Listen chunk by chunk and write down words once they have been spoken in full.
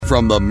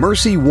from the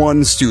Mercy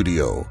One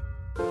studio.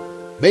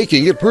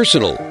 Making It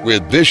Personal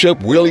with Bishop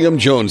William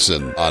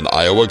Joensen on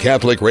Iowa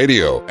Catholic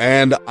Radio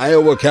and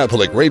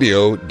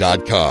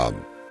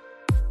iowacatholicradio.com.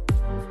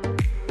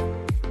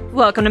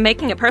 Welcome to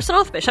Making It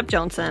Personal with Bishop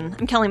Joensen.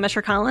 I'm Kelly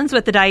Misher-Collins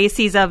with the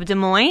Diocese of Des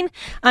Moines.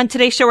 On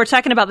today's show, we're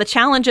talking about the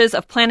challenges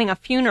of planning a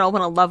funeral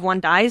when a loved one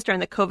dies during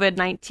the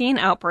COVID-19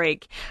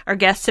 outbreak. Our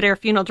guests today are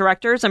funeral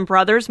directors and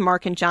brothers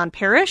Mark and John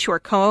Parrish, who are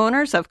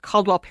co-owners of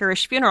Caldwell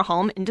Parish Funeral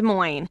Home in Des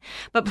Moines.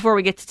 But before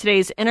we get to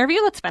today's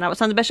interview, let's find out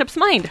what's on the Bishop's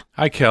mind.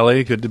 Hi,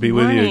 Kelly. Good to be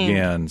with you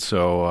again.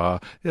 So,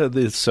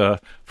 this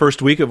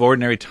first week of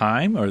Ordinary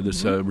Time, or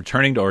this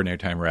returning to Ordinary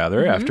Time,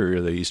 rather,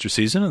 after the Easter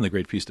season and the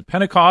Great Feast of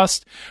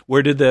Pentecost.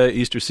 Where did the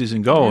Easter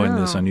season go in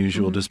this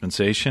unusual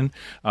dispensation?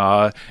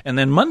 And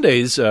then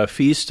Monday's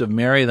Feast of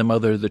Mary, the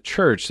Mother of the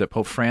Church, that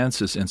Pope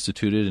Francis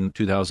instituted in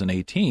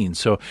 2018.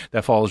 So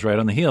that falls right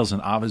on the heels.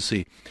 And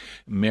obviously,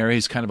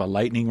 Mary's kind of a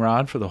lightning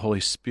rod for the Holy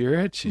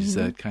Spirit. She's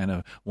that kind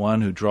of one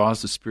who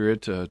draws the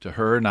Spirit to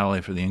her, not only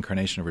for the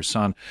incarnation of her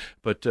Son,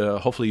 but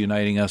hopefully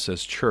uniting us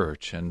as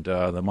church. And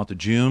the month of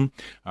June,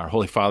 our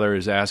Holy Father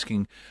is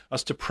asking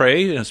us to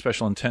pray in a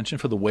special intention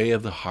for the way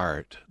of the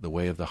heart,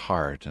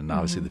 and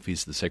obviously the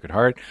Feast of the Sacred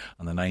Heart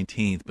on the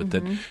 19th, but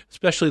that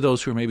especially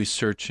those who are maybe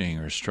searching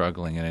or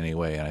struggling in any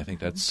way. And I think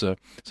that's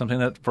something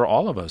that for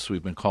all of us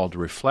we've been called to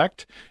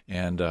reflect.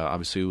 And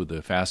obviously with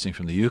the fasting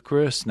from the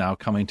Eucharist now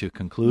coming to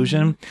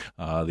conclusion,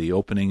 the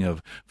opening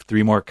of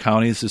 3 more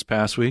counties this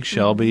past week,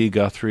 Shelby,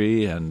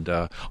 Guthrie, and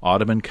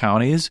Audubon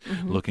counties.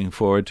 Looking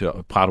forward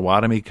to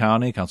Potawatomi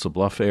County, Council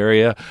Bluff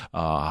area,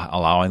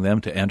 allowing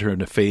them to enter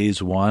into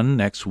Phase 1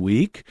 next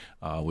week,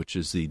 which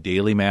is the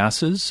daily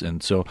masses.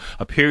 And so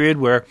a period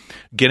where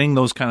getting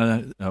those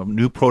kind of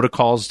new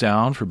protocols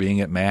down for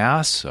being at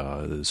Mass,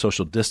 the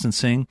social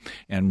distancing,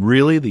 and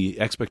really the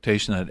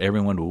expectation that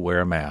everyone will wear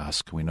a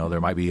mask. We know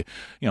there might be,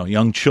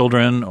 young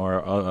children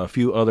or a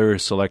few other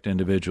select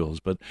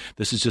individuals, but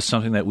this is just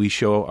something that we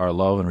show our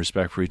love and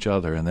respect for each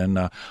other. And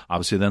then,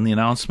 obviously, then the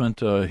announcement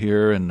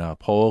here in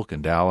Polk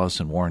and Dallas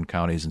and Warren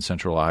counties in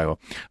central Iowa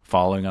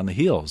following on the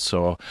heels.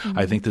 So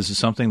I think this is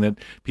something that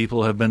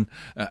people have been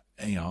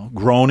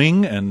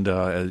groaning, and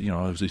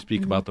as we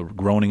speak about the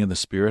groaning in the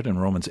Spirit in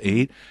Romans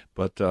 8,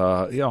 but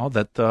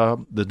that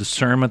the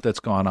discernment that's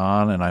gone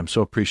on, and I'm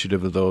so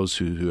appreciative of those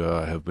who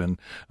have been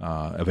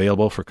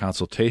available for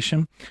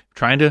consultation,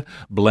 trying to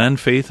blend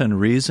faith and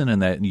reason in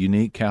that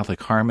unique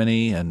Catholic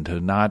harmony, and to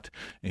not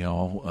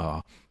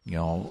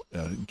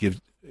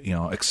give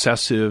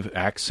excessive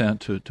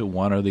accent to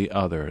one or the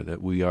other,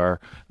 that we are,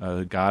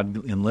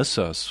 God enlists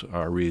us,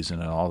 our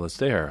reason and all that's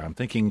there. I'm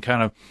thinking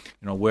kind of,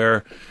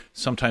 where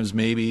sometimes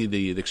maybe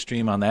the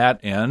extreme on that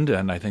end,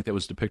 and I think that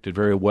was depicted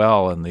very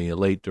well in the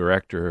late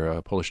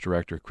director, Polish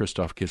director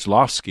Krzysztof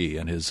Kieślowski,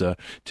 and his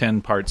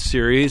 10-part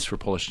series for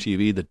Polish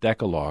TV, The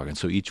Decalogue. And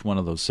so each one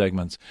of those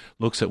segments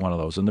looks at one of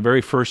those. And the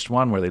very first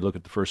one, where they look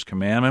at the first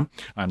commandment,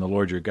 I'm the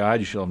Lord your God,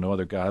 you shall have no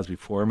other gods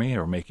before me,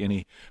 or make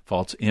any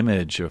false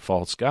image of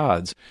false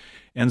gods.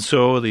 And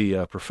so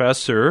the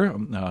professor,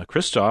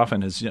 Krzysztof,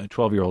 and his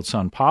 12-year-old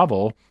son,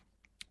 Pavel,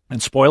 and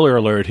spoiler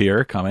alert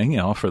here coming,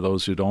 for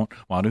those who don't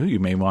want to, you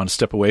may want to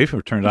step away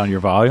or turn down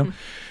your volume.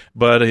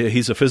 But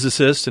he's a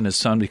physicist, and his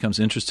son becomes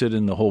interested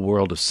in the whole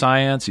world of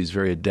science. He's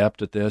very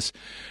adept at this.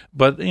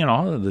 But,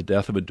 the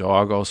death of a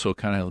dog also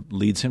kind of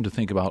leads him to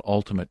think about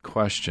ultimate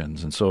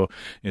questions. And so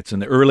it's in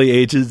the early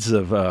ages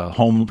of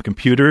home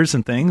computers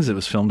and things. It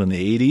was filmed in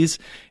the 80s.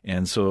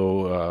 And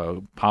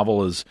so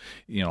Pavel is,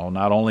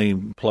 not only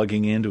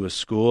plugging into a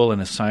school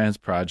and a science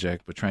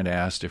project, but trying to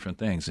ask different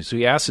things. And so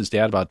he asks his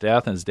dad about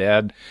death, and his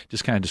dad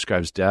just kind of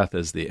describes death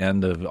as the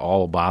end of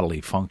all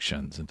bodily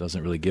functions. It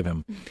doesn't really give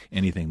him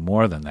anything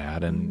more than that.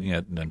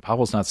 And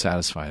Pavel's not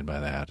satisfied by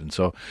that. And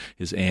so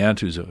his aunt,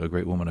 who's a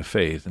great woman of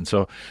faith. And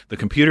so the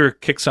computer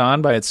kicks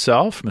on by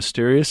itself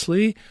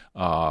mysteriously.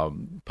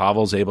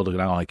 Pavel's able to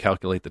not only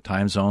calculate the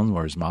time zone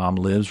where his mom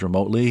lives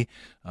remotely,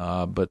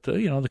 but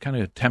the kind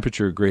of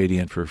temperature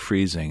gradient for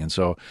freezing. And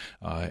so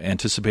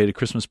anticipated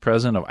Christmas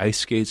present of ice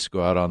skates to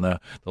go out on the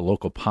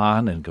local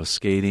pond and go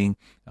skating.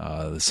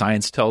 The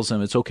science tells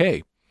him it's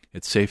okay.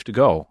 It's safe to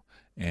go.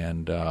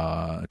 And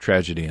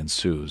tragedy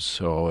ensues.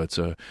 So it's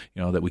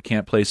that we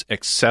can't place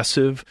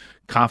excessive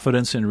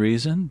confidence in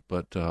reason,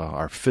 but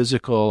our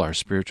physical, our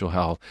spiritual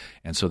health.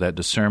 And so that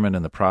discernment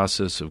in the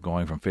process of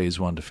going from Phase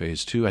 1 to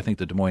Phase 2, I think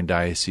the Des Moines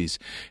Diocese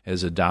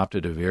has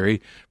adopted a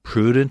very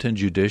prudent and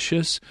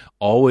judicious,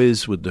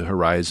 always with the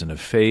horizon of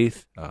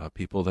faith,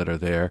 people that are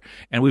there.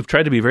 And we've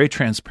tried to be very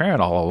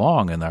transparent all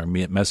along in our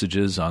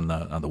messages on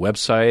the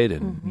website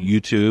and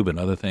YouTube and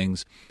other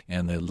things,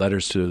 and the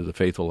letters to the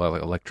faithful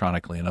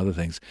electronically and other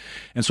things.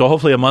 And so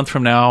hopefully a month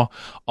from now,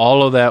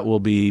 all of that will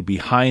be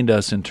behind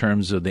us in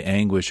terms of the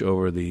anguish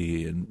over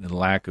the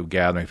lack of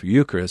gathering for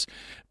Eucharist,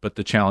 but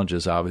the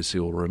challenges obviously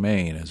will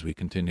remain as we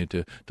continue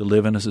to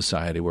live in a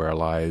society where our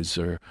lives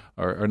are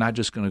not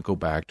just going to go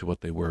back to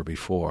what they were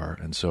before.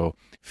 And so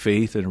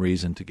faith and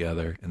reason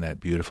together in that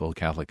beautiful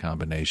Catholic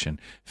combination,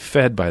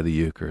 fed by the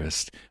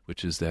Eucharist,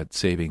 which is that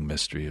saving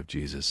mystery of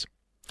Jesus.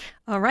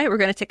 All right, we're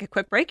going to take a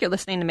quick break. You're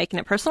listening to Making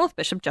It Personal with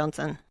Bishop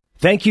Johnson.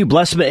 Thank you,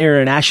 Blessman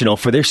International,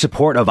 for their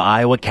support of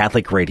Iowa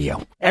Catholic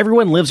Radio.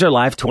 Everyone lives their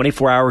life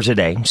 24 hours a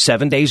day,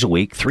 7 days a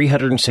week,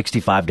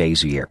 365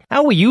 days a year.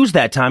 How we use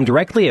that time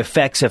directly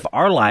affects if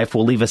our life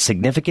will leave a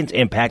significant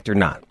impact or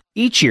not.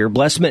 Each year,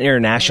 Blessman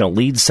International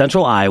leads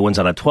Central Iowans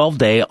on a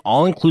 12-day,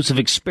 all-inclusive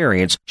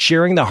experience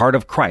sharing the heart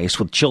of Christ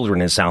with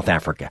children in South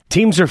Africa.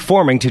 Teams are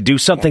forming to do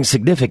something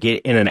significant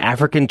in an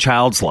African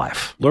child's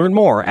life. Learn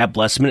more at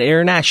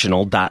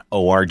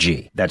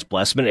blessmaninternational.org. That's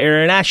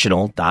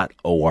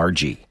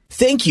blessmaninternational.org.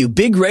 Thank you,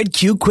 Big Red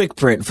Q Quick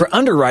Print, for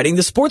underwriting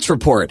the sports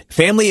report.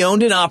 Family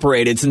owned and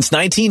operated since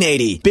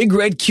 1980, Big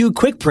Red Q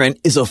Quick Print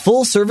is a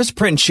full-service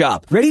print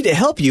shop ready to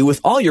help you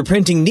with all your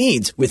printing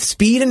needs with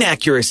speed and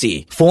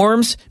accuracy.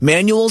 Forms,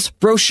 manuals,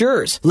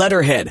 brochures,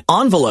 letterhead,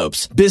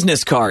 envelopes,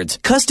 business cards,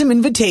 custom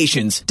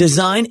invitations,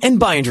 design, and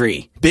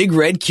bindery. Big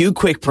Red Q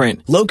Quick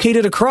Print,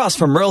 located across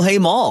from Merle Hay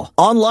Mall.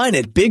 Online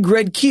at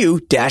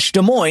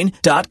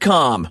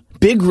bigredq-desmoines.com.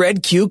 Big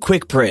Red Q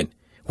Quick Print.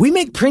 We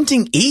make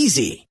printing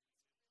easy.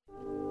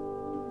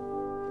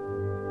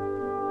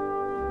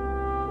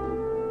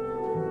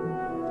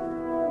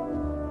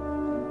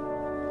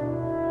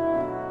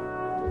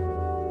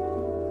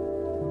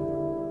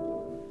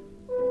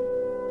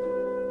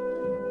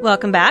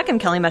 Welcome back. I'm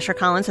Kelly Mescher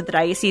Collins at the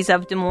Diocese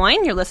of Des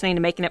Moines. You're listening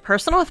to Making It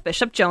Personal with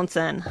Bishop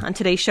Johnson. On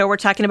today's show, we're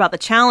talking about the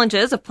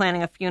challenges of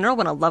planning a funeral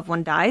when a loved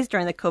one dies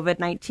during the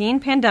COVID-19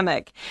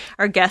 pandemic.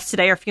 Our guests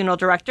today are funeral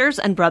directors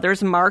and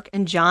brothers Mark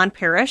and John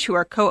Parrish, who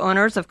are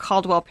co-owners of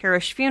Caldwell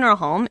Parish Funeral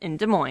Home in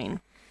Des Moines.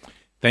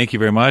 Thank you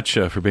very much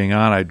for being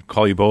on. I'd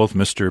call you both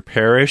Mr.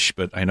 Parrish,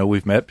 but I know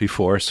we've met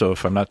before, so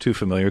if I'm not too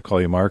familiar, call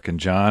you Mark and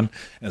John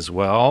as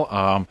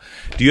well.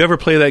 Do you ever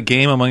play that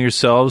game among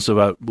yourselves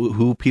about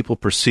who people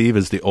perceive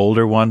as the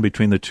older one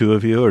between the two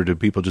of you, or do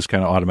people just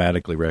kind of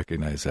automatically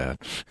recognize that?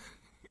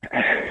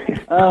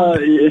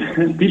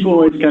 People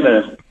always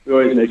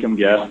make them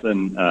guess,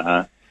 and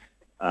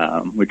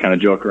we kind of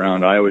joke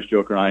around. I always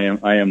joke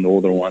around. I am the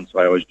older one, so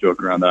I always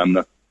joke around that I'm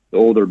the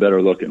older,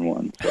 better looking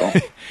one. So,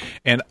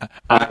 and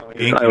I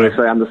always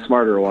say I'm the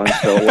smarter one,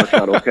 so it works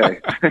out okay.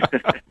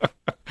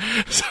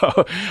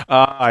 So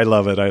I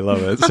love it.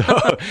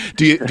 So,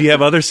 do you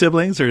have other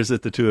siblings, or is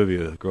it the two of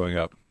you growing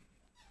up?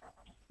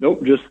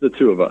 Nope, just the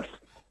two of us.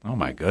 Oh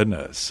my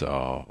goodness!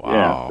 So wow.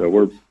 Yeah, so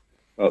we're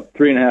about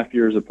 3.5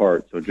 years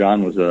apart. So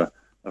John was a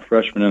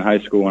freshman in high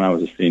school when I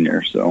was a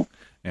senior. So.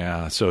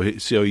 Yeah, so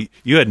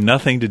you had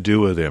nothing to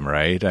do with him,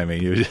 right? I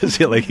mean, you just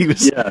like he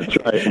was. Yeah, that's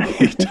right.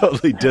 You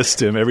totally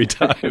dissed him every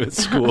time at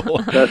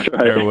school. That's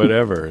right, or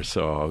whatever.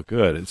 So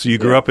good. So you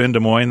grew up in Des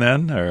Moines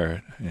then,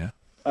 or yeah?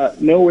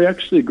 No, we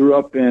actually grew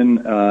up in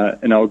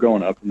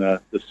Algona, up in the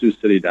Sioux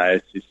City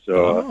Diocese.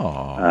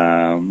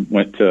 So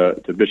went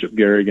to Bishop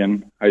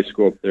Garrigan High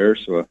School up there.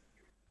 So a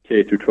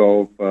K through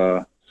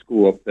 12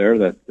 school up there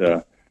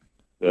that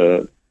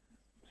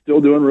still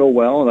doing real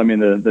well. I mean,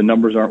 the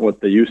numbers aren't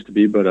what they used to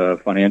be,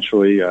 but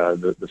financially,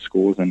 the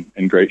school's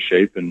in great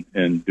shape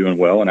and doing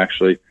well. And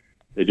actually,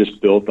 they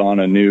just built on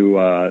a new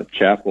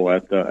chapel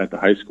at the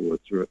high school.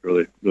 It's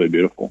really, really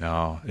beautiful.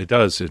 No, it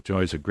does. It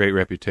enjoys a great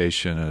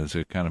reputation as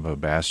a kind of a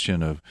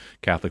bastion of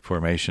Catholic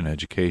formation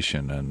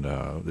education, and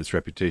this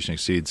reputation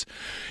exceeds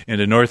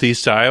into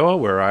Northeast Iowa,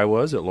 where I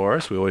was at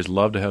Loras. We always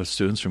love to have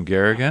students from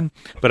Garrigan.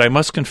 But I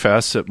must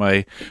confess that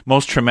my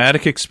most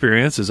traumatic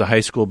experience as a high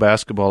school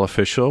basketball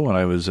official when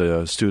I was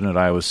a student at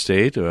Iowa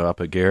State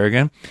up at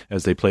Garrigan,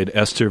 as they played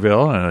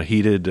Esterville in a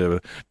heated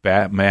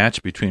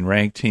match between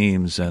ranked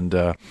teams, and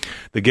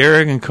the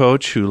Garrigan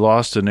coach, who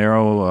lost a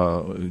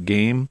narrow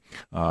game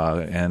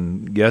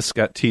and, yes,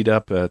 got teed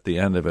up at the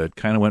end of it,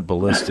 kind of went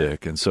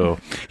ballistic. And so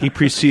he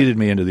preceded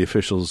me into the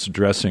officials'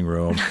 dressing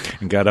room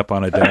and got up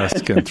on a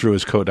desk and threw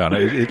his coat down.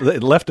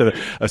 It left a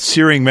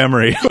searing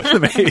memory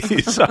with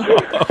me. So,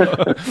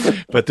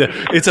 but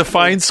it's a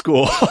fine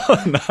school,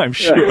 I'm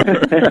sure.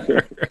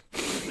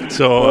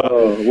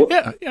 So,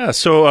 yeah.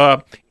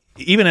 So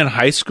even in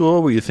high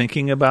school, were you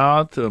thinking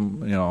about,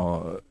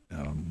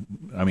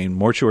 I mean,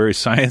 mortuary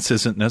science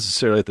isn't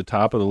necessarily at the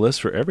top of the list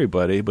for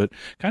everybody, but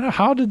kind of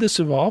how did this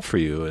evolve for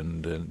you?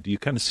 And do you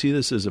kind of see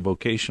this as a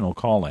vocational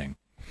calling?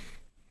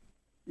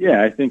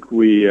 Yeah, I think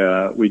we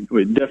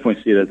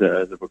definitely see it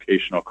as a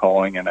vocational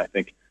calling, and I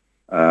think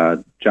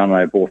John and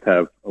I both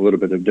have a little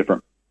bit of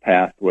different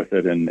path with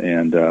it,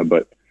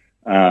 but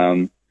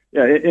in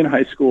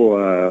high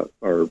school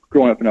or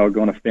growing up in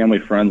Algona, family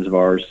friends of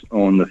ours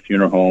owned the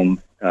funeral home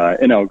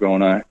in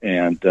Algona,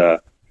 and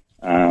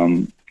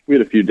we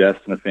had a few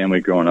deaths in the family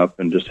growing up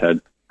and just had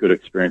good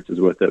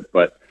experiences with it.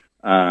 But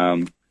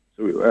so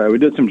we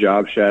did some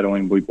job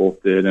shadowing. We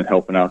both did, and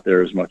helping out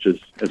there as much as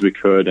we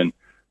could. And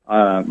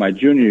my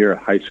junior year of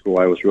high school,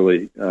 I was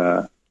really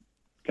kind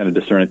of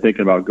discerning,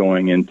 thinking about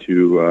going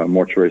into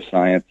mortuary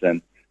science.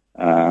 And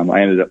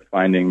I ended up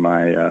finding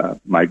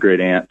my great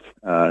aunt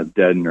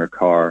dead in her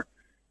car.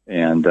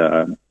 And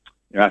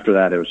after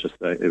that, it was just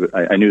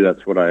I knew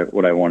that's what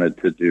I wanted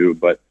to do.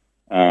 But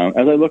as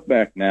I look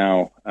back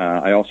now,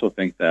 I also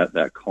think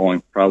that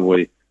calling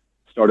probably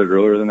started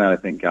earlier than that. I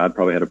think God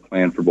probably had a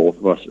plan for both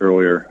of us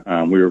earlier.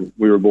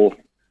 We were both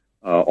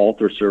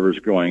altar servers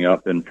growing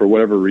up, and for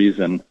whatever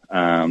reason,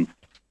 John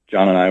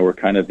and I were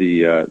kind of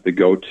the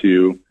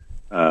go-to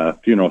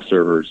funeral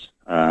servers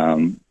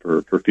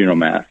for funeral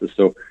masses.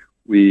 So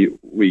we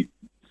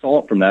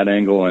saw it from that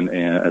angle, and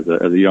as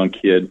a young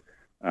kid,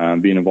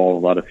 being involved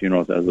in a lot of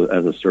funerals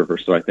as a server.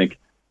 So I think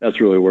that's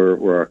really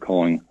where our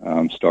calling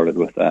started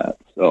with that.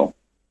 So,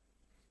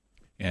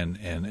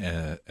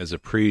 and as a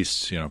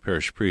priest,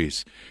 parish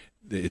priest,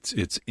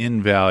 it's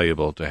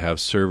invaluable to have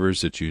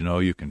servers that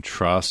you can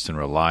trust and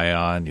rely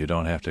on. You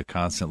don't have to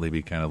constantly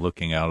be kind of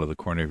looking out of the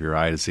corner of your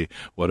eye to see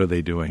what are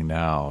they doing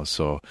now.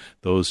 So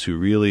those who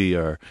really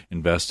are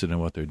invested in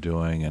what they're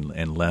doing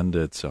and lend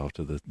itself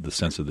to the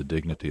sense of the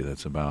dignity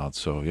that's about.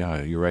 So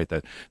yeah, you're right,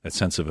 that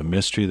sense of a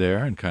mystery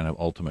there and kind of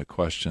ultimate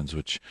questions,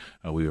 which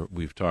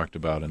we've talked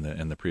about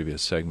in the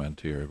previous segment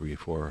here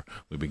before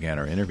we began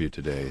our interview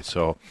today.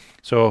 So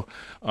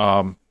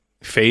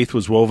faith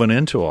was woven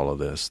into all of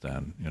this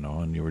then,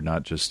 and you were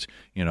not just,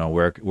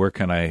 where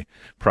can I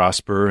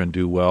prosper and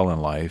do well in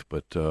life,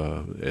 but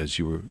as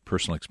you were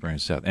personal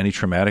experience death. Any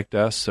traumatic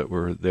deaths that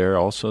were there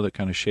also that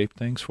kind of shaped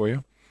things for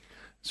you?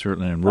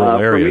 Certainly in rural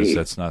areas,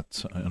 that's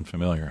not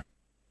unfamiliar.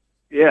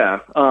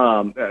 Yeah.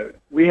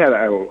 We had,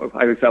 I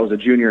was a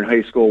junior in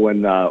high school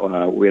when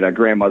we had a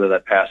grandmother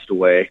that passed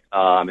away,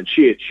 and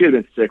she had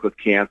been sick with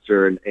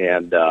cancer and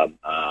had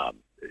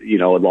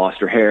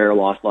lost her hair,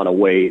 lost a lot of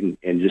weight,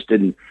 and just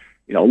didn't,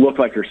 look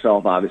like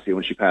herself, obviously,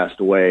 when she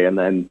passed away. And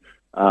then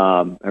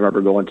I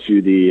remember going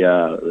to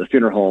the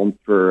funeral home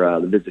for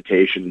the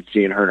visitation and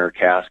seeing her in her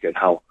casket,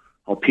 how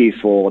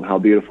peaceful and how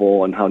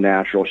beautiful and how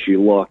natural she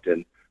looked.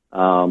 And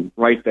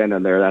right then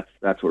and there,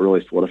 that's what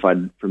really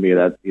solidified for me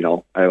that,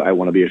 I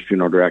want to be a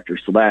funeral director.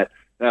 So that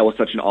was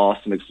such an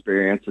awesome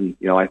experience. And,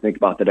 I think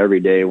about that every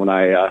day when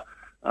I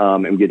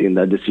am getting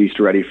the deceased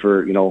ready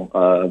for,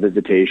 a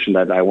visitation,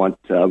 that I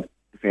want the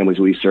families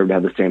we serve to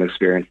have the same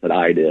experience that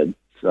I did.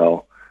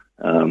 So,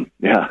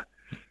 yeah.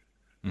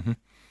 Mm-hmm.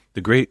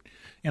 The great,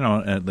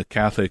 the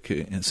Catholic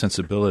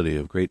sensibility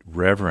of great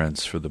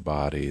reverence for the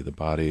body,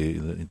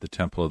 the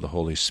temple of the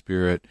Holy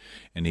Spirit,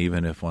 and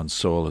even if one's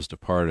soul has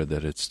departed,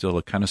 that it's still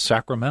a kind of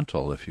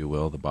sacramental, if you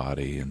will, the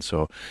body. And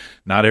so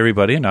not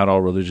everybody, not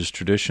all religious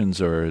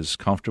traditions are as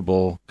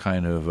comfortable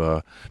kind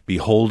of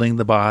beholding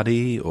the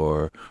body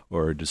or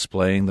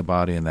displaying the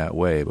body in that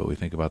way, but we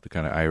think about the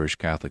kind of Irish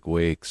Catholic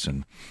wakes,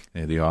 and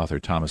the author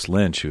Thomas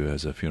Lynch, who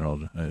has a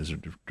funeral as a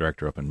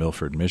director up in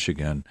Milford,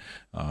 Michigan,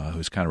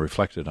 who's kind of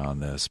reflected on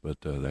this, but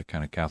that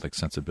kind of Catholic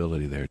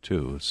sensibility there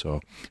too.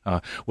 So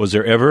was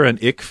there ever an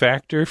ick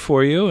factor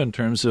for you in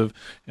terms of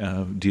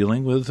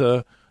dealing with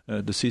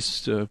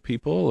deceased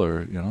people,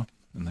 or in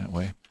that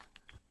way?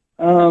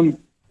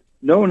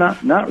 No,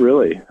 not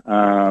really.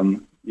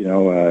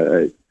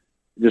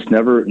 Just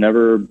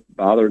never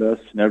bothered us.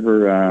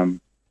 Never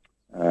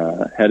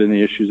had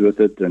any issues with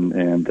it,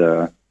 and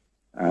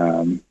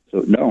so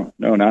no,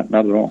 not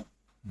at all.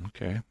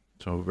 Okay.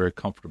 So very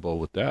comfortable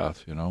with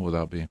death,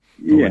 without being,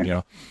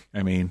 yeah.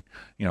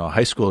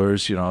 High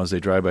schoolers, as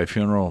they drive by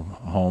funeral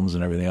homes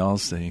and everything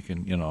else, then you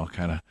can,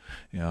 kind of,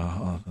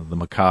 the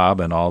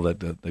macabre and all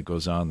that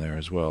goes on there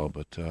as well.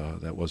 But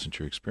that wasn't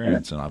your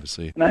experience, and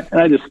obviously. And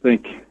I just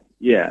think,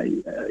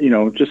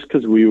 just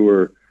because we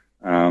were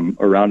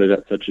around it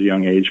at such a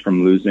young age,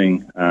 from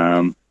losing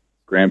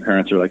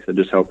grandparents, or like I said,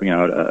 just helping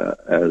out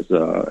as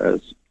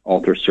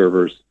altar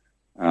servers.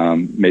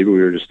 Maybe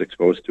we were just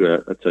exposed to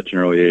it at such an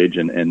early age,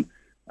 and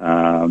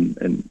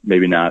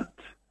maybe not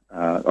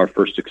our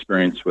first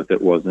experience with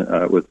it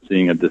wasn't with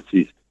seeing a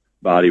deceased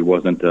body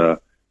wasn't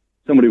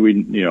somebody we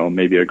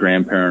maybe a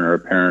grandparent or a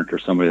parent or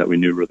somebody that we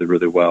knew really,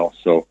 really well.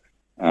 So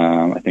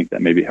I think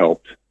that maybe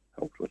helped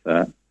with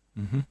that.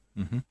 Mm-hmm.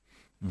 Mm-hmm.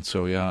 And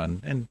so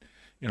and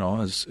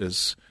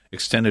as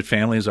extended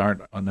families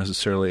aren't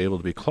necessarily able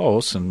to be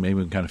close, and maybe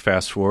we can kind of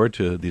fast forward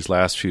to these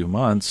last few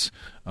months,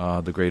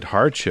 the great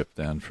hardship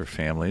then for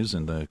families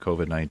and the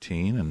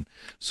COVID-19 and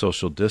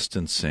social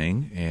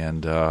distancing.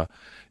 And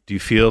do you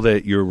feel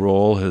that your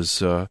role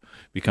has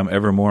become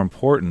ever more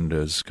important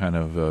as kind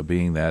of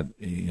being that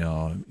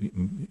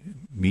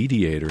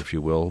mediator, if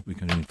you will,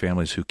 between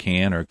families who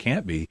can or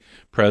can't be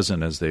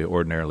present as they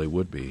ordinarily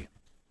would be?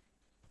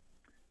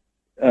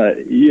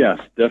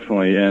 Yes,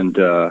 definitely. And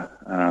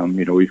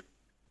we've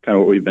kind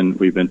of what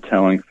we've been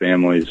telling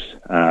families,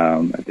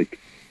 I think,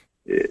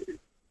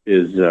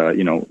 is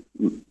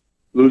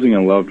losing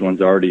a loved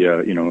one's already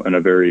in a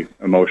very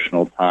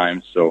emotional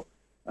time. So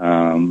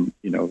don't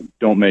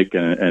make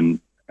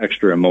an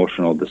extra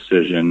emotional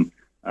decision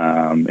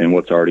in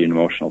what's already an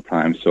emotional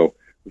time. So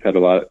we've had a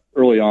lot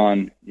early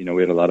on. We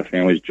had a lot of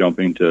families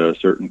jumping to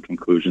certain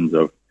conclusions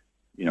of,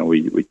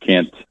 we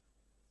can't,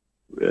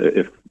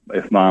 if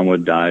mom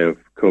would die of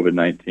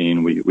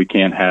COVID-19, we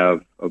can't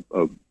have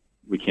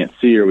we can't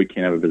see her, we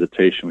can't have a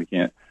visitation, we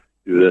can't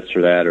do this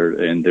or that,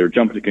 and they're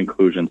jumping to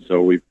conclusions.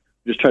 So we've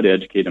just tried to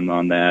educate them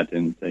on that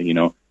and say,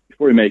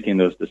 before you're making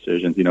those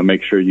decisions,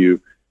 make sure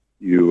you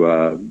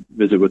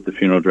visit with the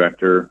funeral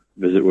director,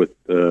 visit with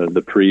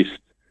the priest,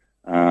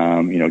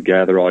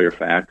 gather all your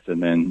facts,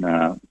 and then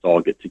let's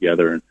all get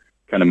together and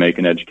kind of make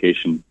an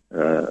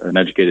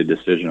educated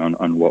decision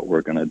on what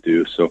we're going to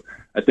do. So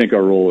I think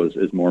our role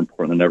is more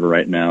important than ever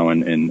right now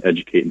in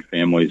educating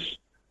families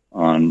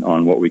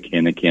on what we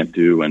can and can't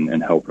do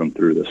and help them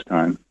through this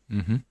time.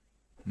 Mm-hmm.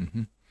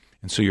 Mm-hmm.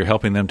 And so you're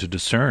helping them to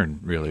discern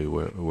really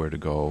where to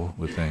go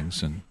with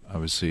things, and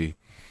obviously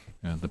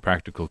the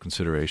practical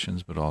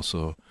considerations, but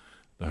also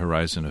the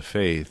horizon of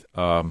faith.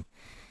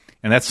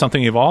 And that's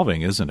something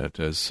evolving, isn't it?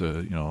 As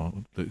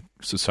the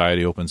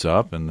society opens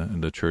up,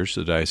 and the church,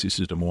 the Diocese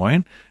of Des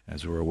Moines,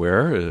 as we're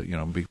aware,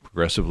 be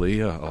progressively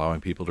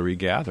allowing people to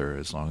regather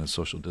as long as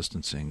social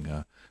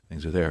distancing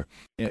things are there.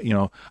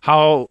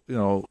 How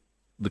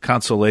the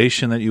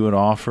consolation that you would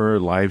offer,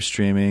 live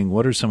streaming.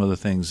 What are some of the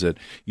things that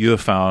you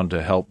have found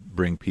to help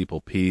bring people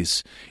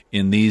peace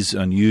in these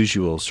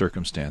unusual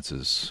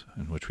circumstances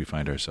in which we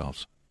find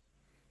ourselves?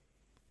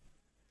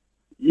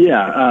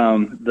 Yeah,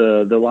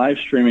 the live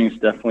streaming is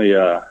definitely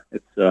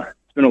it's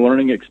been a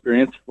learning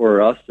experience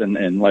for us,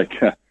 and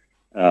like a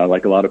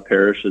lot of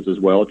parishes as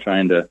well,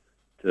 trying to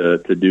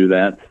do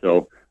that.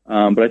 So,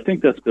 but I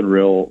think that's been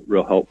real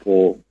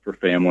helpful for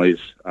families.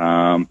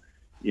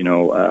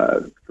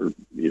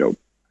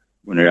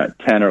 When you're at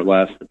 10 or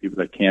less, the people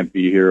that can't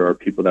be here are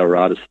people that were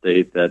out of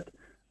state that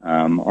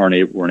weren't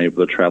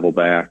able to travel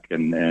back,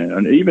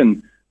 and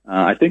even.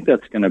 I think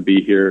that's going to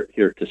be here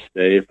to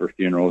stay for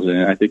funerals,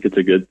 and I think it's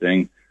a good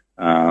thing.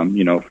 A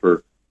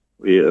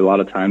lot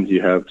of times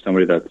you have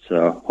somebody that's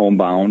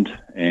homebound,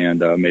 and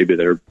maybe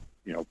they're,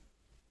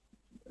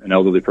 an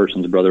elderly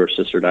person's brother or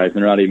sister dies, and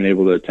they're not even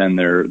able to attend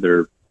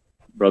their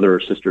brother or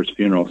sister's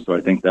funeral. So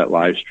I think that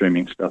live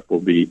streaming stuff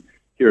will be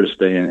here to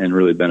stay and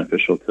really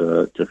beneficial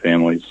to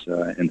families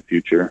in the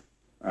future.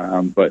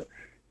 But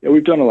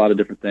we've done a lot of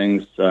different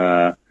things.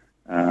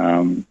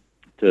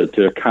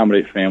 To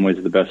accommodate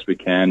families the best we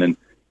can. And,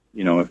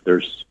 if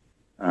there's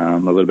a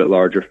little bit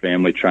larger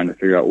family, trying to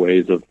figure out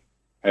ways of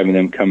having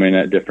them come in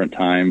at different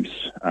times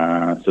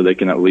so they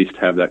can at least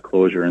have that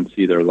closure and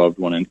see their loved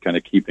one, and kind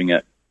of keeping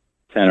it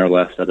 10 or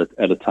less at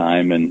a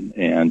time, and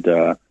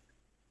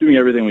doing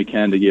everything we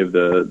can to give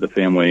the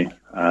family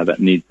that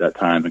needs that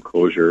time and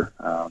closure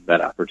that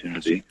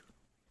opportunity.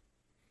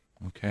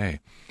 Okay.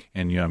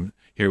 And I'm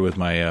here with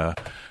my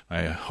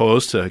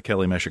host,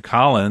 Kelly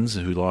Mescher-Collins,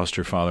 who lost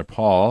her father,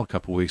 Paul, a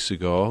couple weeks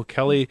ago.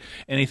 Kelly,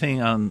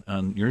 anything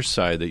on your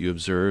side that you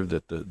observed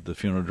that the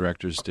funeral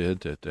directors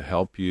did to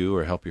help you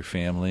or help your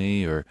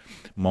family, or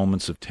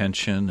moments of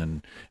tension,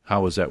 and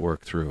how was that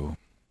worked through?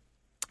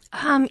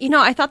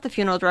 I thought the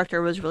funeral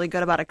director was really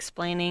good about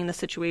explaining the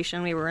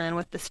situation we were in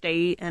with the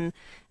state and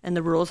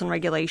the rules and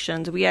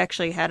regulations. We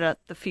actually had at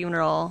the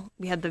funeral,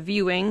 we had the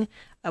viewing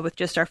with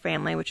just our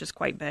family, which is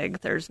quite big.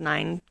 There's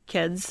 9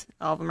 kids.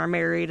 All of them are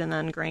married, and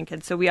then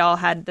grandkids. So we all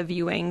had the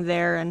viewing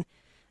there, and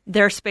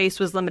their space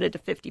was limited to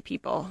 50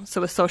 people. So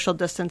with social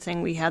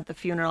distancing, we had the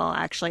funeral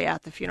actually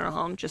at the funeral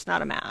home, just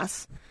not a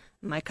mass.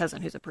 My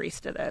cousin, who's a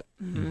priest, did it.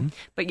 Mm-hmm.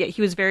 But yeah,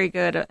 he was very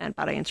good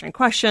about answering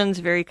questions,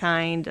 very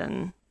kind,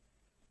 and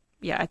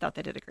yeah, I thought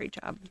they did a great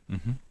job,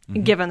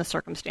 given the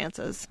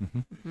circumstances.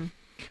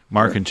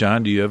 Mark and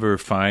John, do you ever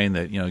find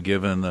that,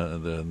 given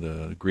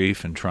the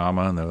grief and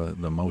trauma and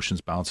the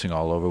emotions bouncing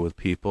all over with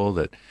people,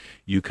 that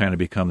you kind of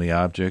become the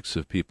objects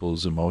of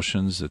people's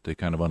emotions, that they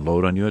kind of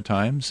unload on you at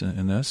times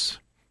in this,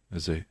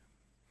 as they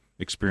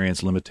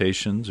experience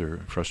limitations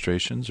or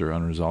frustrations or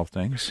unresolved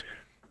things?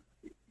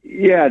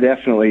 Yeah,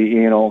 definitely.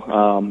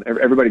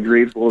 Everybody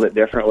grieves a little bit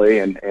differently,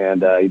 and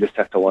you just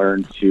have to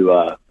learn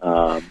to,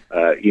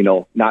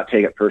 not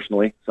take it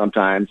personally.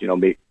 Sometimes,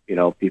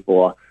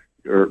 people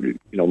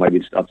might be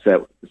just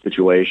upset with the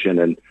situation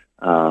and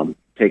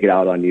take it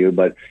out on you.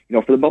 But,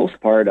 for the most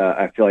part,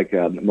 I feel like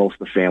most of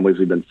the families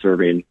we've been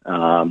serving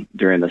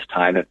during this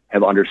time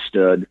have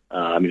understood,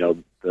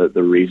 the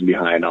reason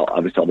behind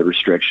obviously all the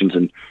restrictions,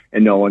 and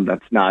knowing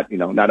that's not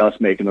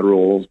us making the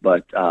rules,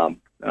 but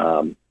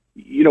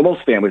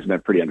most families have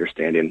been pretty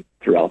understanding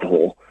throughout the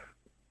whole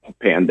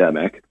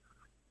pandemic.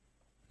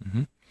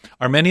 Mm-hmm.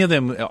 Are many of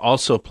them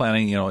also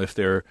planning, if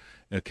they're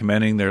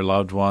commending their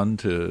loved one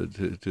to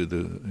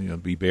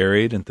be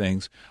buried and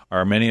things,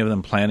 are many of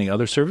them planning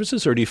other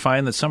services, or do you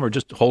find that some are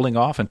just holding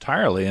off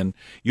entirely? And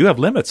you have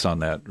limits on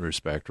that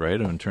respect,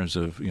 right, in terms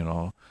of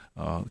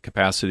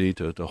capacity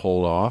to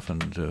hold off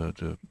and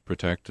to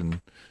protect and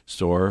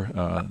store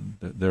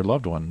their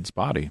loved one's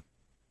body.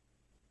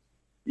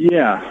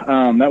 Yeah,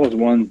 that was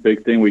one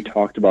big thing we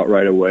talked about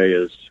right away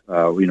is,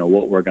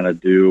 what we're going to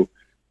do.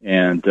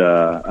 And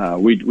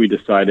we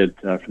decided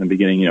from the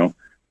beginning,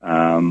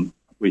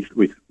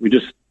 we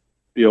just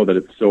feel that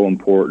it's so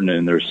important,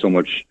 and there's so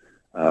much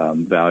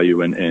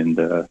value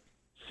in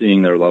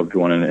seeing their loved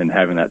one and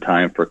having that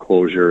time for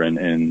closure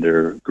and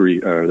their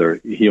grief or their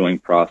healing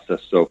process.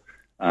 So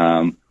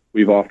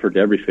we've offered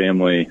every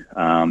family,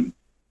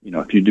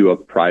 if you do a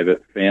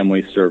private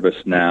family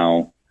service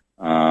now,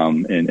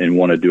 and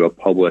want to do a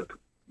public,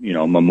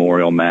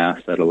 memorial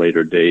mass at a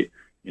later date,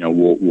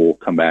 we'll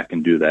come back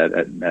and do that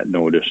at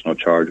no additional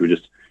charge. We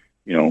just,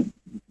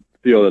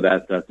 feel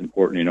that's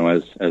important.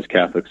 As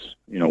Catholics,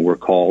 we're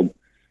called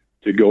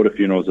to go to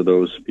funerals of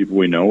those people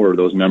we know or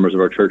those members of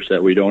our church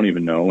that we don't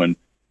even know, and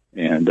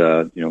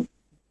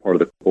part of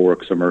the core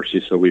works of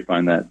mercy. So we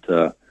find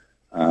that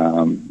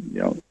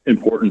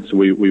important. So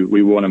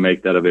we want to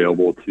make that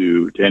available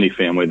to any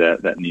family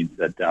that needs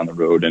that down the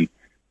road, and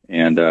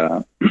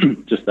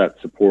just that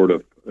support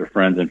of their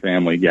friends and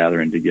family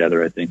gathering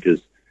together, I think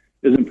is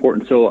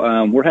important.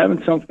 So we're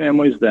having some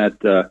families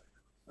that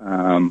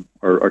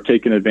are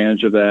taking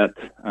advantage of that.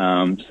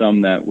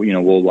 Some that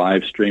we'll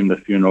live stream the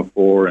funeral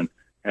for and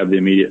have the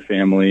immediate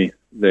family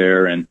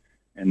there, and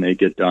they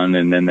get done,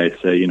 and then they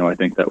say, I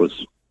think that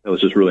was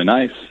just really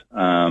nice.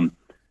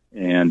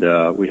 And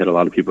we had a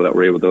lot of people that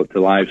were able to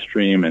live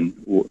stream, and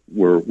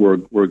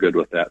we're good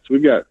with that. So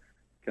we've got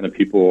kind of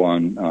people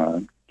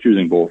on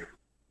choosing both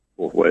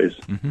ways.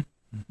 Mm-hmm.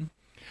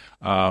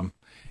 Mm-hmm.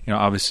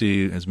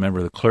 Obviously, as a member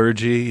of the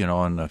clergy,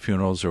 and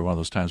funerals are one of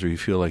those times where you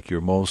feel like you're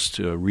most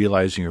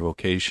realizing your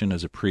vocation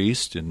as a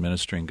priest in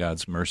ministering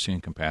God's mercy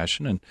and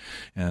compassion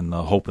and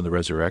the hope in the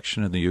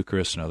resurrection and the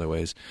Eucharist and other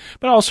ways.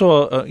 But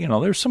also,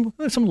 there's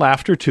some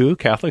laughter too.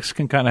 Catholics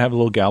can kind of have a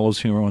little gallows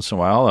humor once in a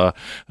while.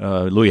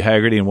 Louis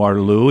Haggerty in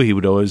Waterloo, he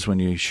would always, when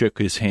you shook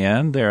his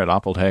hand there at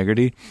Oppold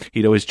Haggerty,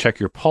 he'd always check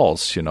your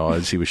pulse,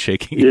 as he was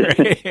shaking your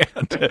hand.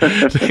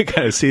 So you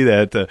kind of see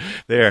that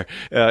there.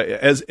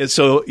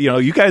 So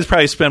you guys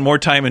probably spend more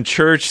time in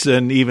church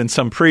than even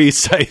some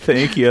priests, I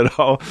think, in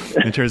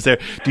terms there.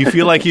 Do you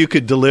feel like you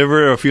could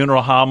deliver a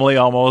funeral homily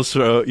almost,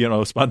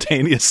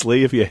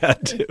 spontaneously if you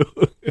had to?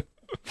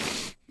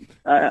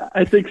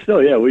 I think so.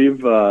 Yeah,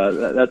 we've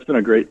that's been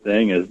a great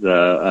thing. Is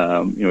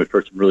we've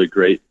heard some really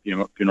great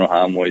funeral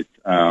homilies.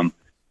 And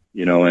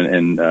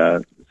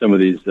some of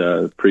these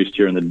priests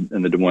here in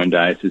the Des Moines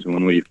diocese,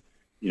 when we've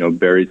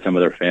buried some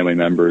of their family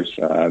members.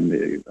 I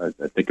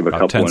think of a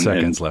couple. 10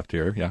 seconds in left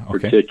here. Yeah,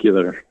 okay.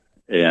 Particular.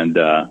 And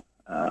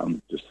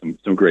just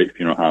some great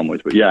funeral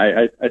homilies. But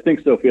yeah, I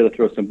think so. If we had to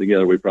throw something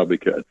together, we probably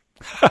could.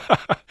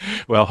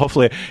 Well,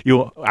 hopefully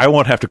I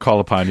won't have to call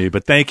upon you.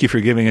 But thank you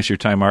for giving us your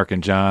time, Mark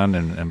and John,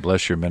 and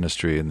bless your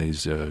ministry in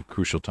these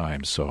crucial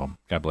times. So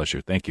God bless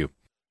you. Thank you.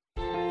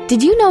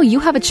 Did you know you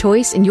have a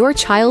choice in your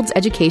child's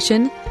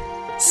education?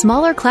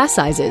 Smaller class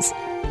sizes,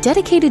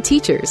 dedicated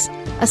teachers,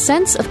 a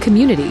sense of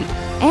community,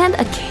 and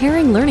a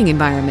caring learning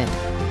environment.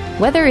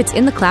 Whether it's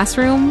in the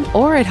classroom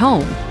or at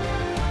home,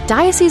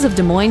 Diocese of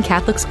Des Moines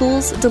Catholic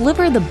Schools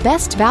deliver the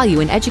best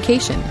value in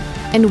education,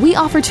 and we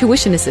offer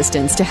tuition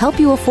assistance to help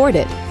you afford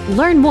it.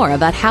 Learn more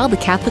about how the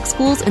Catholic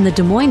schools in the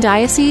Des Moines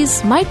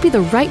Diocese might be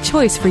the right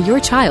choice for your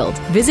child.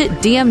 Visit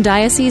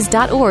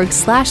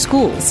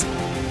dmdiocese.org/schools.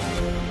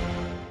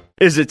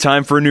 Is it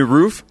time for a new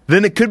roof?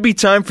 Then it could be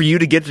time for you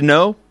to get to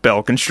know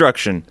Bell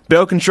Construction.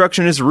 Bell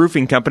Construction is a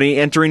roofing company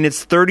entering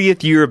its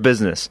 30th year of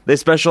business. They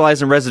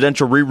specialize in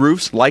residential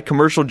re-roofs, light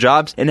commercial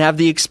jobs, and have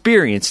the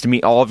experience to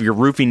meet all of your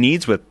roofing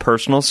needs with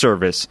personal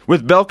service.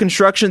 With Bell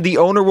Construction, the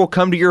owner will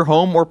come to your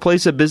home or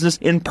place of business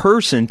in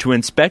person to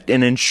inspect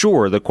and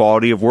ensure the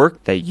quality of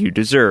work that you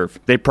deserve.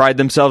 They pride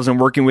themselves in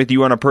working with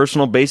you on a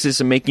personal basis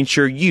and making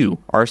sure you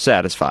are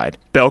satisfied.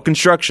 Bell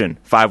Construction,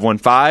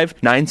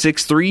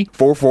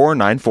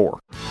 515-963-4494.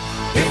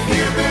 If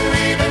you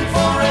believe in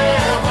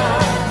forever,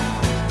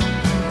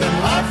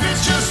 then life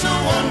is just a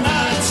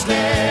one-night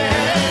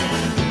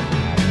stand.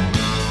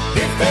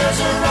 If there's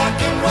a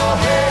rock and roll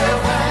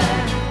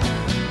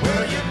heaven,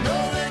 well, you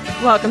know they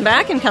got... Welcome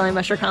back. I'm Kelly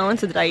Mesher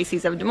Collins with the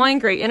Diocese of Des Moines.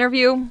 Great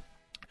interview.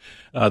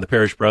 The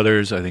parish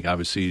brothers, I think,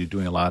 obviously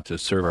doing a lot to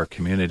serve our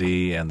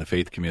community and the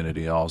faith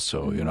community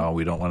also. Mm-hmm.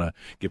 We don't want to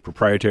give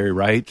proprietary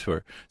right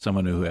for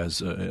someone who has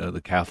the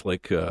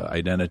Catholic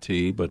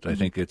identity, but I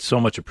think it's so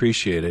much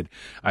appreciated.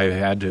 I've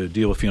had to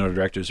deal with funeral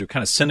directors who are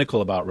kind of cynical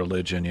about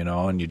religion,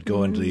 and you'd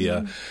go into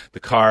the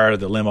car,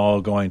 the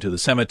limo going to the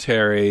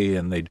cemetery,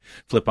 and they'd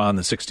flip on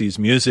the 60s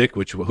music,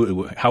 which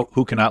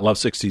who cannot love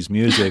 60s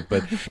music,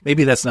 but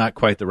maybe that's not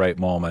quite the right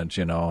moment,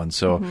 and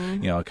so,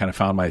 I kind of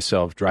found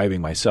myself driving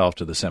myself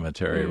to the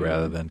cemetery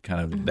rather than kind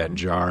of that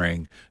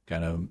jarring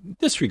kind of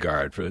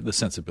disregard for the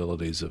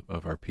sensibilities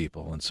of our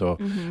people. And so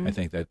I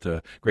think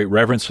that great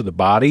reverence for the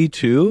body,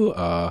 too.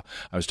 I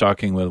was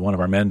talking with one of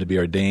our men to be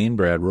ordained,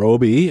 Brad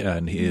Roby,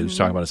 and he was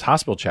talking about his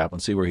hospital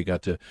chaplaincy where he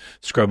got to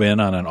scrub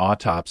in on an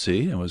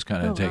autopsy and was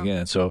kind of taking it.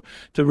 And so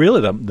to really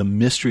the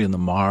mystery and the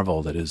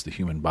marvel that is the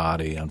human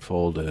body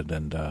unfolded.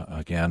 And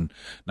again,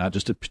 not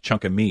just a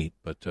chunk of meat,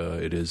 but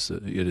it is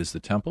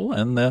the temple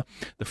and the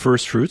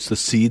first fruits, the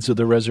seeds of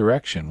the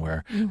resurrection,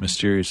 where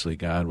mysteriously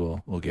God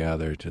will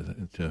gather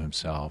to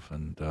himself.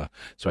 And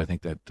so I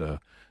think that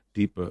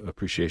deep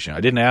appreciation. I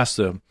didn't ask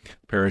the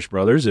parish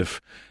brothers if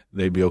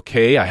they'd be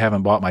okay. I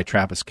haven't bought my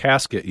Trappist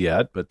casket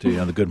yet, but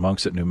the good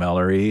monks at New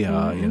Mellery,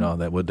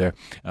 that would there.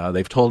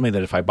 They've told me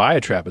that if I buy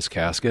a Trappist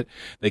casket,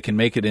 they can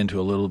make it into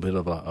a little bit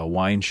of a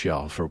wine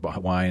shelf for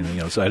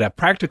wine. So I'd have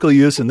practical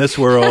use in this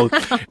world,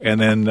 and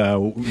then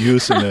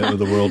use in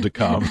the world to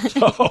come.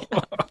 So.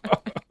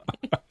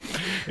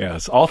 Yeah,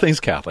 Yes, all things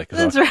Catholic.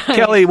 That's So, right.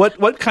 Kelly,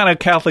 what kind of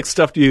Catholic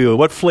stuff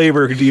what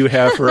flavor do you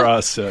have for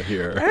us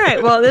here? All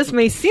right. Well, this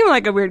may seem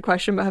like a weird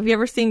question, but have you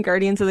ever seen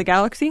Guardians of the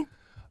Galaxy?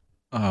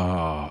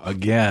 Oh,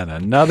 again,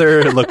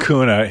 another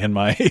lacuna in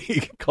my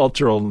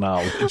cultural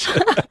knowledge.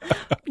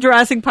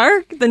 Jurassic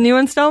Park, the new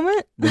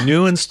installment? The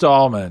new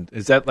installment,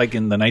 is that like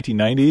in the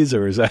 1990s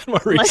or is that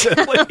more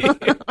recently?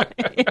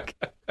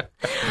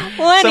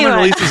 Well, anyway. Someone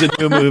releases a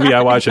new movie,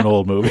 I watch an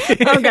old movie.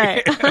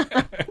 Okay.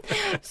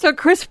 So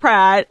Chris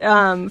Pratt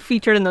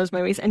featured in those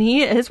movies, and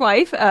his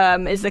wife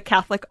is a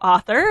Catholic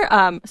author,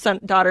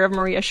 daughter of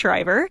Maria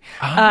Shriver,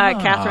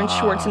 Catherine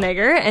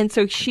Schwarzenegger, and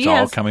so It's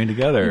all coming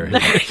together.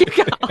 There you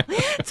go.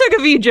 Took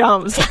a few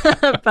jumps,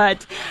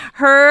 but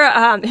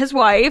his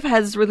wife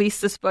has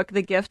released this book,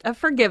 The Gift of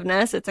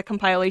Forgiveness. It's a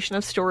compilation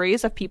of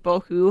stories of people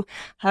who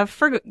have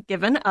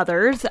forgiven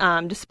others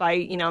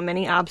despite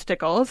many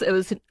obstacles. It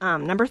was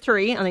number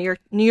 3 on the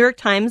New York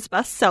Times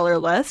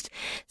bestseller list.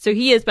 So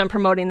he has been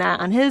promoting that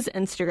on his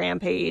Instagram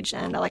page,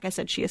 and like I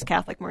said, she is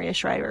Catholic. Maria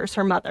Shriver is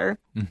her mother,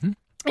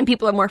 and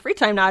people have more free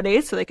time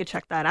nowadays, so they could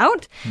check that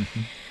out.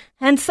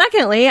 And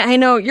secondly, I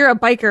know you're a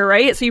biker,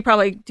 right? So you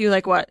probably do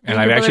like what? And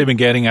I've actually been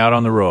getting out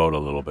on the road a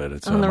little bit.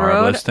 It's a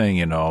marvelous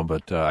thing,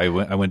 But I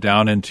went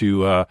down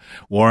into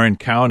Warren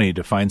County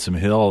to find some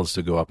hills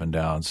to go up and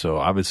down. So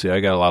obviously, I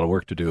got a lot of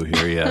work to do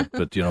here yet.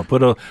 But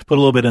put a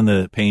little bit in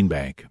the pain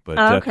bank. But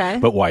okay.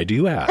 But why do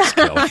you ask,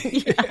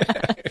 Kelly?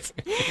 Yes.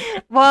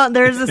 Well,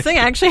 there's this thing.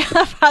 Actually,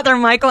 Father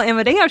Michael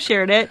Amadeo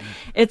shared it.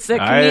 It's a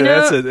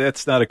Camino.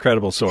 That's not a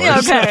credible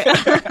source. Okay.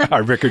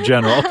 Our Vicar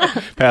General,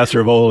 Pastor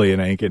of Oli in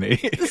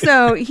Ankeny.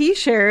 So he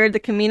shared the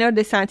Camino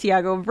de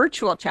Santiago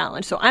virtual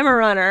challenge. So I'm a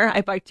runner.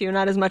 I bike too,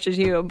 not as much as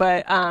you,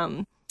 but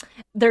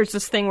there's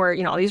this thing where,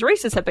 all these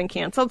races have been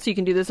canceled. So you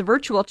can do this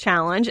virtual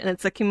challenge, and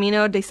it's the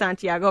Camino de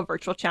Santiago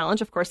virtual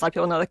challenge. Of course, a lot of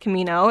people know the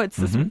Camino. It's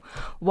this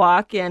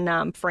walk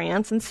in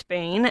France and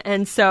Spain.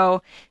 And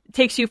so it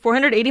takes you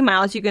 480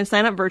 miles. You can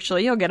sign up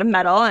virtually. You'll get a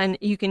medal, and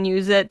you can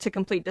use it to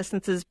complete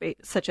distances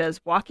such as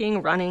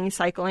walking, running,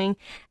 cycling.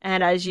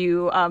 And as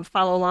you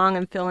follow along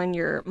and fill in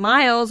your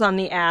miles on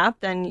the app,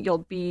 then you'll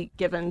be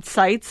given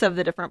sites of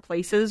the different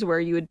places where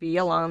you would be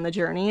along the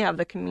journey of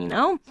the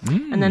Camino.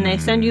 And then they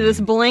send you this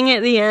bling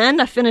at the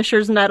end, a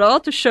finisher's medal,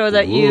 to show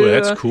that Ooh,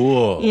 that's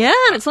cool. Yeah,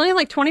 and it's only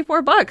like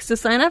 $24 to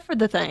sign up for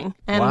the thing.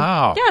 And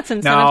wow. Yeah, it's an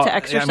incentive to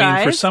exercise. I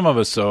mean, for some of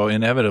us, though,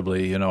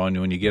 inevitably, and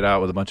when you get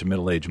out with a bunch of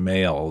middle-aged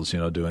males,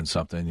 doing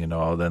something,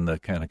 then the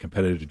kind of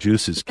competitive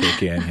juices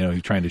kick in. You're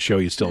trying to show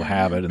you still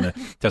have it, and the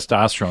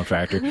testosterone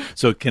factor.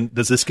 So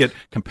does this get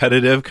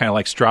competitive, kind of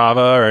like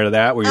Strava or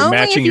that, where you're only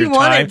matching your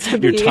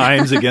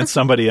times against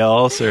somebody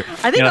else? Or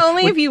I think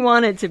only if you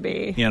want it to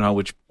be.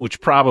 Which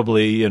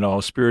probably,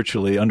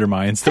 spiritually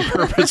undermines the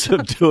purpose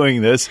of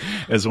doing this,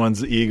 as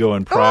one's ego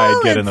and pride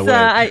get in the way.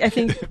 I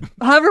think,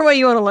 however way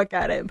you want to look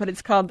at it, but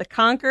it's called the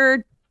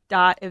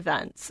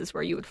Conquer.events is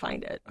where you would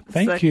find it. It's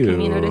Thank you.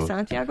 Camino de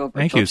Santiago virtual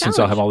Thank you. challenge. Since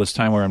I'll have all this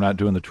time where I'm not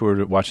doing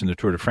watching the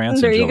Tour de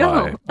France there in you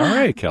July. go. All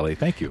right, Kelly.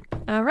 Thank you.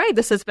 All right.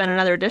 This has been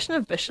another edition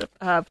of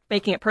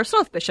Making It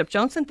Personal with Bishop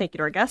Johnson. Thank you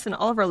to our guests and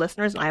all of our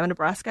listeners in Iowa,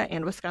 Nebraska,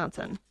 and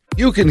Wisconsin.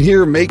 You can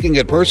hear Making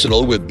It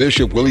Personal with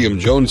Bishop William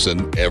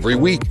Johnson every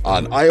week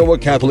on Iowa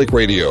Catholic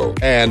Radio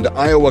and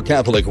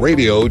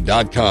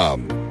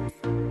iowacatholicradio.com.